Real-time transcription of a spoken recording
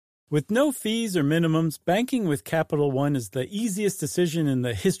With no fees or minimums, banking with Capital One is the easiest decision in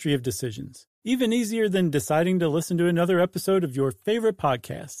the history of decisions. Even easier than deciding to listen to another episode of your favorite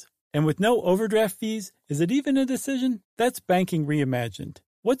podcast. And with no overdraft fees, is it even a decision? That's banking reimagined.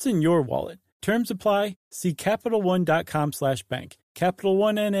 What's in your wallet? Terms apply. See CapitalOne.com/bank. Capital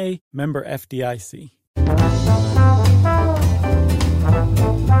One N.A., member FDIC.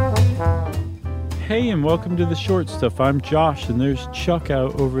 Hey, and welcome to the Short Stuff. I'm Josh, and there's Chuck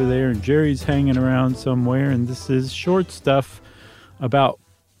out over there, and Jerry's hanging around somewhere, and this is Short Stuff about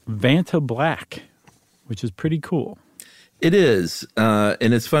Vanta Black, which is pretty cool. It is,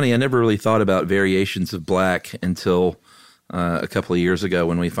 and it's funny, I never really thought about variations of black until a couple of years ago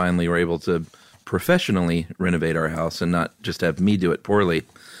when we finally were able to professionally renovate our house and not just have me do it poorly,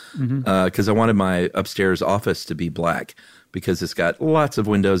 because I wanted my upstairs office to be black because it's got lots of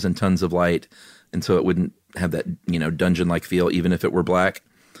windows and tons of light, and so it wouldn't have that, dungeon-like feel even if it were black.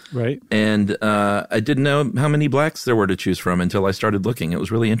 Right. And I didn't know how many blacks there were to choose from until I started looking. It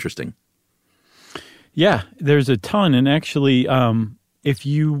was really interesting. Yeah, there's a ton. And actually, if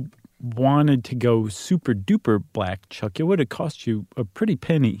you wanted to go super duper black, Chuck, it would have cost you a pretty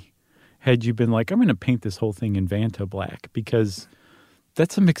penny had you been like, I'm going to paint this whole thing in Vanta Black, because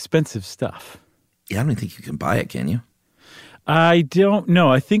that's some expensive stuff. Yeah, I don't think you can buy it, can you? I don't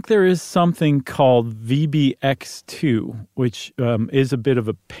know. I think there is something called VBX2, which is a bit of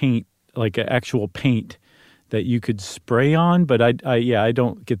a paint, like an actual paint that you could spray on. But I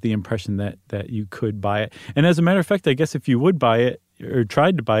don't get the impression that you could buy it. And as a matter of fact, I guess if you would buy it or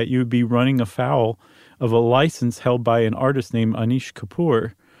tried to buy it, you would be running afoul of a license held by an artist named Anish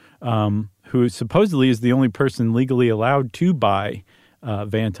Kapoor, who supposedly is the only person legally allowed to buy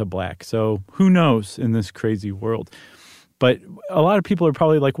Vanta Black. So who knows in this crazy world? But a lot of people are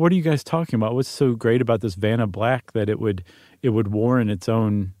probably like, what are you guys talking about? What's so great about this Vanta Black that it would warrant its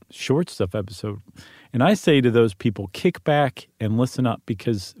own Short Stuff episode? And I say to those people, kick back and listen up,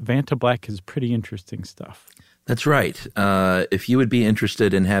 because Vanta Black is pretty interesting stuff. That's right. If you would be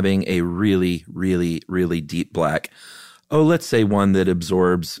interested in having a really, really, really deep black, let's say one that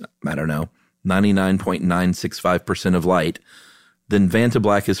absorbs, 99.965% of light, then Vanta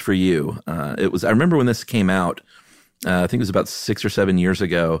Black is for you. I remember when this came out, I think it was about 6 or 7 years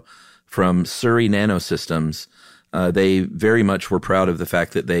ago, from Surrey Nanosystems. They very much were proud of the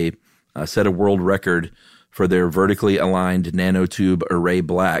fact that they set a world record for their vertically aligned nanotube array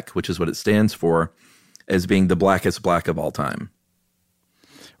black, which is what it stands for, as being the blackest black of all time.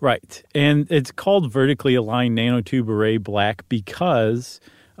 Right. And it's called vertically aligned nanotube array black because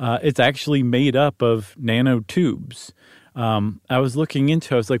it's actually made up of nanotubes. I was looking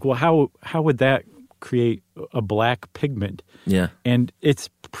into it. I was like, well, how would that create a black pigment? Yeah. And it's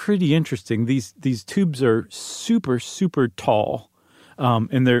pretty interesting. These tubes are super, super tall.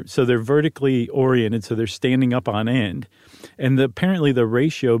 And they're vertically oriented, so they're standing up on end. And apparently the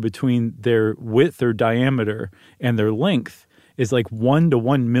ratio between their width or diameter and their length is like 1 to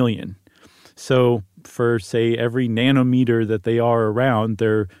 1 million. So for, say, every nanometer that they are around,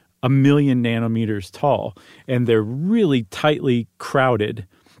 they're 1 million nanometers tall. And they're really tightly crowded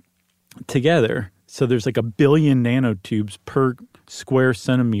together. So there's like 1 billion nanotubes per square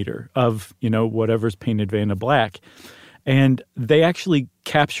centimeter of, whatever's painted Vanta Black. And they actually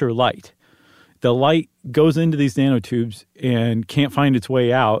capture light. The light goes into these nanotubes and can't find its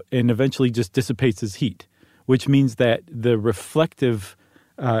way out, and eventually just dissipates as heat, which means that the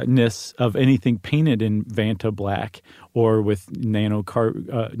reflectiveness of anything painted in Vanta Black or with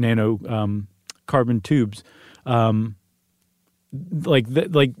carbon tubes, like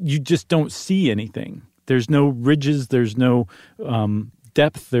you just don't see anything. There's no ridges. There's no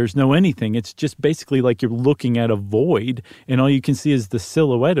depth. There's no anything. It's just basically like you're looking at a void, and all you can see is the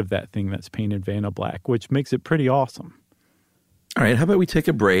silhouette of that thing that's painted Vanta Black, which makes it pretty awesome. All right, how about we take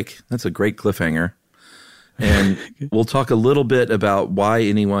a break? That's a great cliffhanger. And we'll talk a little bit about why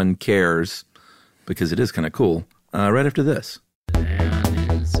anyone cares, because it is kind of cool, right after this.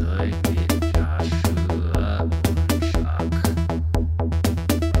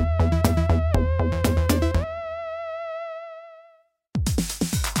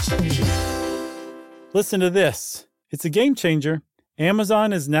 Listen to this. It's a game changer.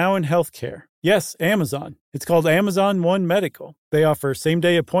 Amazon is now in healthcare. Yes, Amazon. It's called Amazon One Medical. They offer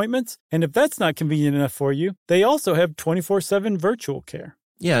same-day appointments, and if that's not convenient enough for you, they also have 24/7 virtual care.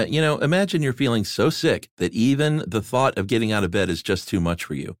 Yeah, imagine you're feeling so sick that even the thought of getting out of bed is just too much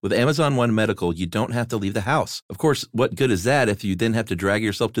for you. With Amazon One Medical, you don't have to leave the house. Of course, what good is that if you then have to drag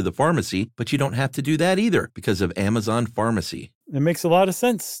yourself to the pharmacy, but you don't have to do that either because of Amazon Pharmacy. It makes a lot of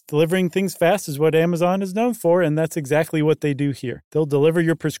sense. Delivering things fast is what Amazon is known for, and that's exactly what they do here. They'll deliver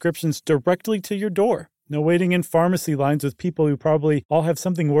your prescriptions directly to your door. No waiting in pharmacy lines with people who probably all have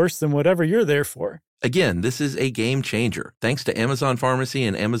something worse than whatever you're there for. Again, this is a game changer. Thanks to Amazon Pharmacy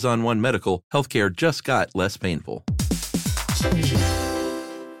and Amazon One Medical, healthcare just got less painful.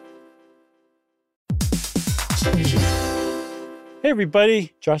 Hey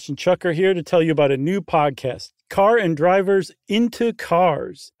everybody, Josh and Chuck are here to tell you about a new podcast, Car and Driver's Into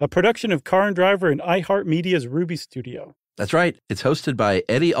Cars, a production of Car and Driver and iHeartMedia's Ruby Studio. That's right. It's hosted by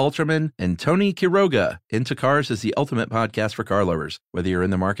Eddie Alterman and Tony Quiroga. Into Cars is the ultimate podcast for car lovers. Whether you're in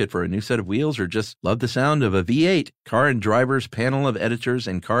the market for a new set of wheels or just love the sound of a V8, Car and Driver's panel of editors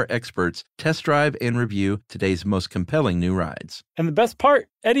and car experts test drive and review today's most compelling new rides. And the best part,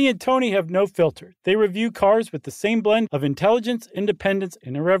 Eddie and Tony have no filter. They review cars with the same blend of intelligence, independence,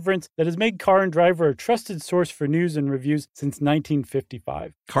 and irreverence that has made Car and Driver a trusted source for news and reviews since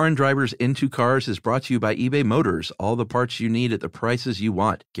 1955. Car and Driver's Into Cars is brought to you by eBay Motors. All the parts you need at the prices you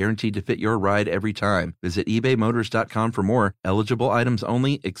want, guaranteed to fit your ride every time. Visit ebaymotors.com for more. Eligible items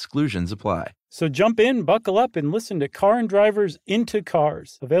only. Exclusions apply. So jump in, buckle up, and listen to Car and Driver's Into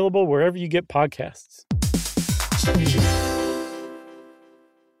Cars, available wherever you get podcasts.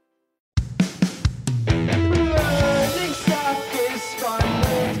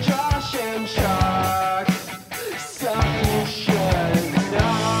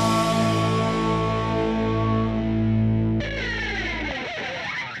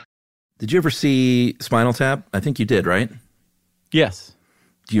 Did you ever see Spinal Tap? I think you did, right? Yes.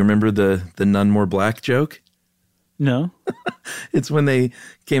 Do you remember the None More Black joke? No. It's when they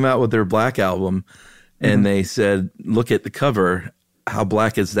came out with their Black album and they said, look at the cover, how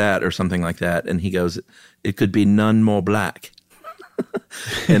black is that, or something like that. And he goes, it could be none more black.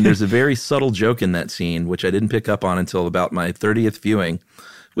 And there's a very subtle joke in that scene, which I didn't pick up on until about my 30th viewing,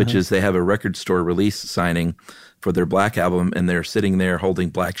 which is they have a record store release signing for their Black album, and they're sitting there holding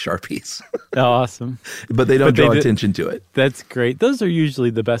black Sharpies. Oh, awesome. But they don't draw attention to it. That's great. Those are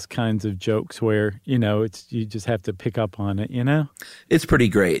usually the best kinds of jokes where, it's you just have to pick up on it, It's pretty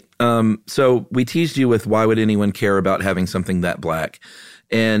great. So we teased you with why would anyone care about having something that black?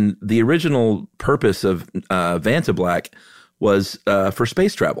 And the original purpose of Vanta Black was for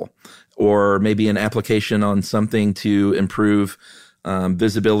space travel, or maybe an application on something to improve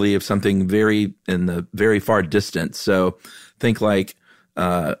visibility of something in the very far distance. So think like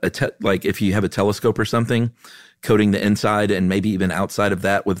like if you have a telescope or something, coating the inside and maybe even outside of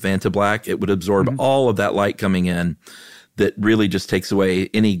that with Vanta Black, it would absorb all of that light coming in that really just takes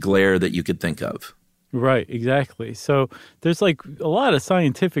away any glare that you could think of. Right, exactly. So there's like a lot of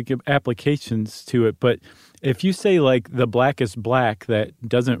scientific applications to it, but if you say like the blackest black that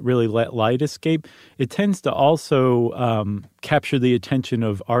doesn't really let light escape, it tends to also capture the attention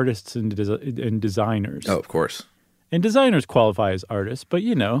of artists and designers. Oh, of course. And designers qualify as artists, but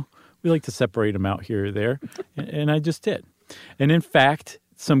we like to separate them out here or there, and I just did. And in fact,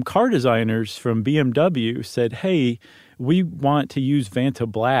 some car designers from BMW said, hey, we want to use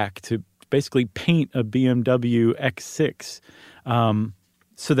Vanta Black to basically paint a BMW X6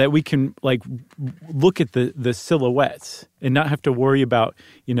 so that we can like look at the silhouettes and not have to worry about,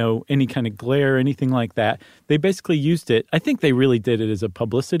 any kind of glare or anything like that. They basically used it. I think they really did it as a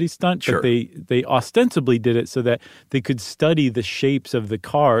publicity stunt, sure. But they ostensibly did it so that they could study the shapes of the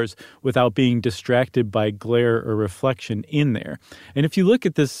cars without being distracted by glare or reflection in there. And if you look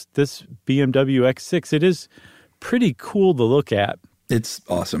at this BMW X6, it is pretty cool to look at. It's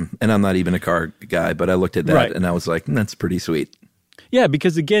awesome. And I'm not even a car guy, but I looked at that and I was like, that's pretty sweet. Yeah,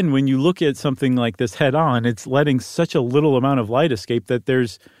 because again, when you look at something like this head on, it's letting such a little amount of light escape that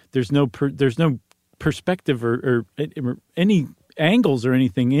there's no perspective or any angles or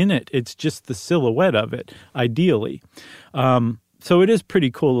anything in it. It's just the silhouette of it, ideally. So it is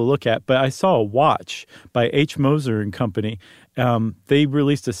pretty cool to look at. But I saw a watch by H. Moser and Company. They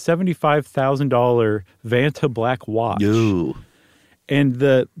released a $75,000 Vanta Black watch. Ooh. And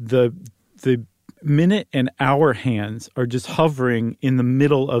the minute and hour hands are just hovering in the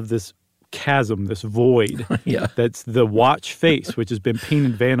middle of this chasm, this void. Yeah. That's the watch face, which has been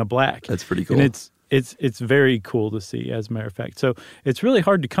painted Vanta Black. That's pretty cool. And it's very cool to see, as a matter of fact. So it's really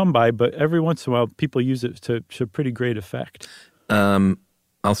hard to come by, but every once in a while people use it to pretty great effect.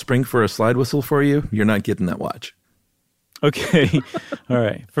 I'll spring for a slide whistle for you. You're not getting that watch. Okay. All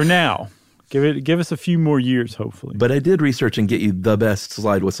right. For now. Give us a few more years, hopefully. But I did research and get you the best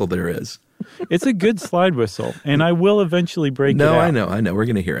slide whistle there is. It's a good slide whistle, and I will eventually break it out. No, I know. We're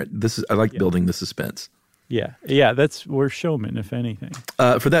going to hear it. I like building the suspense. Yeah. We're showmen, if anything.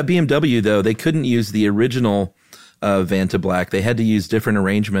 For that BMW, though, they couldn't use the original Vanta Black. They had to use different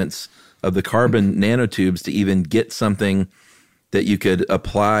arrangements of the carbon nanotubes to even get something that you could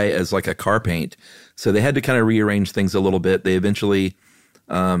apply as like a car paint. So they had to kind of rearrange things a little bit. They eventually,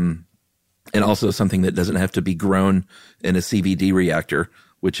 and also something that doesn't have to be grown in a CVD reactor,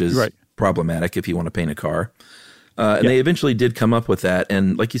 which is problematic if you want to paint a car. And they eventually did come up with that.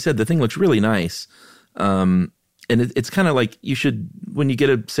 And like you said, the thing looks really nice. And it's kind of like you should, when you get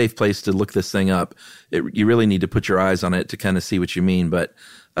a safe place to look this thing up, you really need to put your eyes on it to kind of see what you mean. But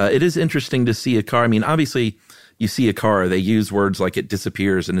it is interesting to see a car. I mean, obviously, you see a car, they use words like it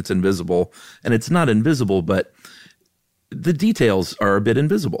disappears and it's invisible. And it's not invisible, but the details are a bit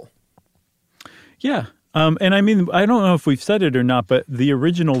invisible. Yeah. And I mean, I don't know if we've said it or not, but the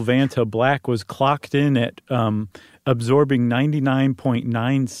original Vanta Black was clocked in at absorbing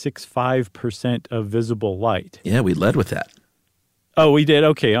 99.965% of visible light. Yeah, we led with that. Oh, we did?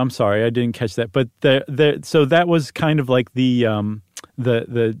 Okay, I'm sorry. I didn't catch that. But so that was kind of like the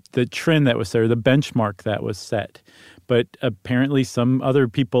trend that was there, the benchmark that was set. But apparently some other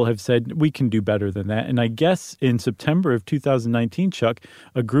people have said we can do better than that. And I guess in September of 2019, Chuck,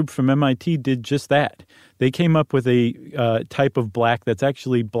 a group from MIT did just that. They came up with a type of black that's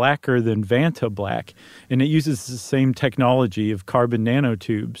actually blacker than Vanta Black, and it uses the same technology of carbon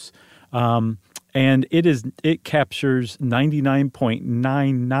nanotubes. And it captures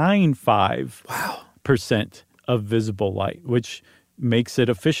 99.995% of visible light, which makes it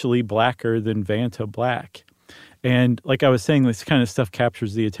officially blacker than Vanta Black. And like I was saying, this kind of stuff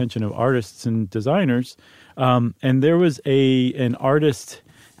captures the attention of artists and designers. And there was an artist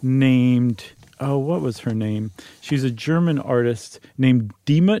named, what was her name? She's a German artist named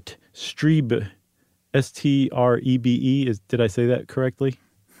Dimut Strebe, Strebe. Did I say that correctly?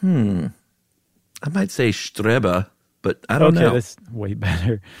 I might say Strebe, but I don't know. Okay, that's way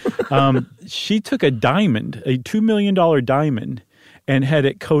better. She took a diamond, a $2 million diamond, and had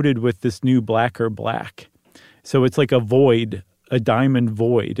it coated with this new blacker black. So it's like a void, a diamond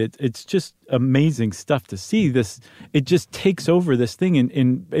void. It's just amazing stuff to see. This, it just takes over this thing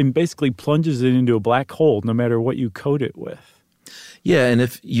and basically plunges it into a black hole no matter what you coat it with. Yeah, and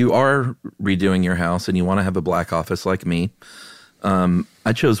if you are redoing your house and you want to have a black office like me,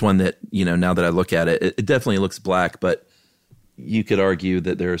 I chose one that, now that I look at it, it definitely looks black, but you could argue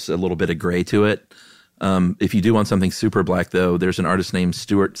that there's a little bit of gray to it. If you do want something super black, though, there's an artist named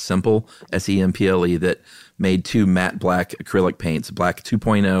Stuart Semple, Semple, that made two matte black acrylic paints, Black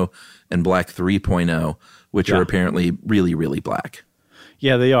 2.0 and Black 3.0, which are apparently really, really black.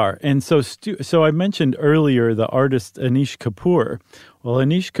 Yeah, they are. And so I mentioned earlier the artist Anish Kapoor. Well,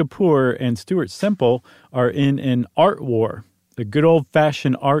 Anish Kapoor and Stuart Semple are in an art war, a good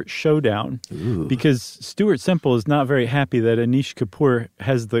old-fashioned art showdown. Ooh. Because Stuart Semple is not very happy that Anish Kapoor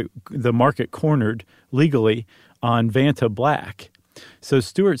has the market cornered legally on Vanta Black. So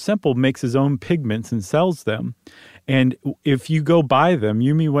Stuart Semple makes his own pigments and sells them. And if you go buy them,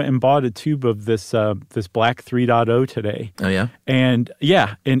 Yumi went and bought a tube of this Black 3.0 today. Oh, yeah? And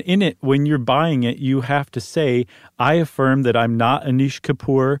in it, when you're buying it, you have to say, I affirm that I'm not Anish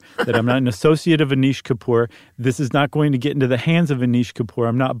Kapoor, that I'm not an associate of Anish Kapoor. This is not going to get into the hands of Anish Kapoor.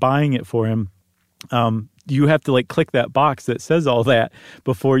 I'm not buying it for him. You have to click that box that says all that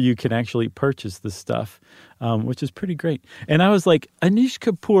before you can actually purchase this stuff, which is pretty great. And I was like, Anish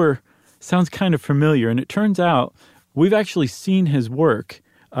Kapoor sounds kind of familiar. And it turns out we've actually seen his work.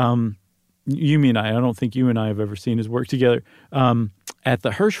 Yumi and I don't think you and I have ever seen his work together, at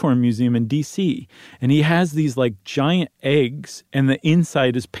the Hirshhorn Museum in D.C. And he has these giant eggs, and the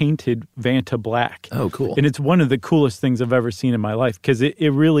inside is painted Vanta Black. Oh, cool. And it's one of the coolest things I've ever seen in my life, because it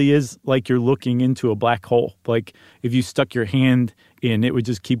really is like you're looking into a black hole. Like if you stuck your hand in, it would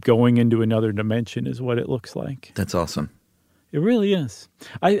just keep going into another dimension is what it looks like. That's awesome. It really is.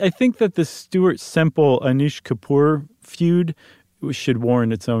 I think that the Stuart Semple Anish Kapoor feud should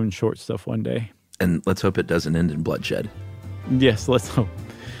warrant its own short stuff one day. And let's hope it doesn't end in bloodshed. Yes, let's hope.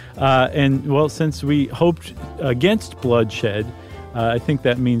 And, well, since we hoped against bloodshed, I think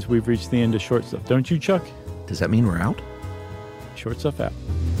that means we've reached the end of short stuff. Don't you, Chuck? Does that mean we're out? Short stuff out.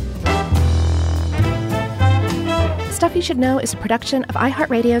 Stuff You Should Know is a production of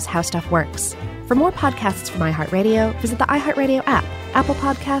iHeartRadio's How Stuff Works. For more podcasts from iHeartRadio, visit the iHeartRadio app, Apple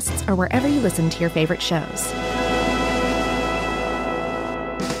Podcasts, or wherever you listen to your favorite shows.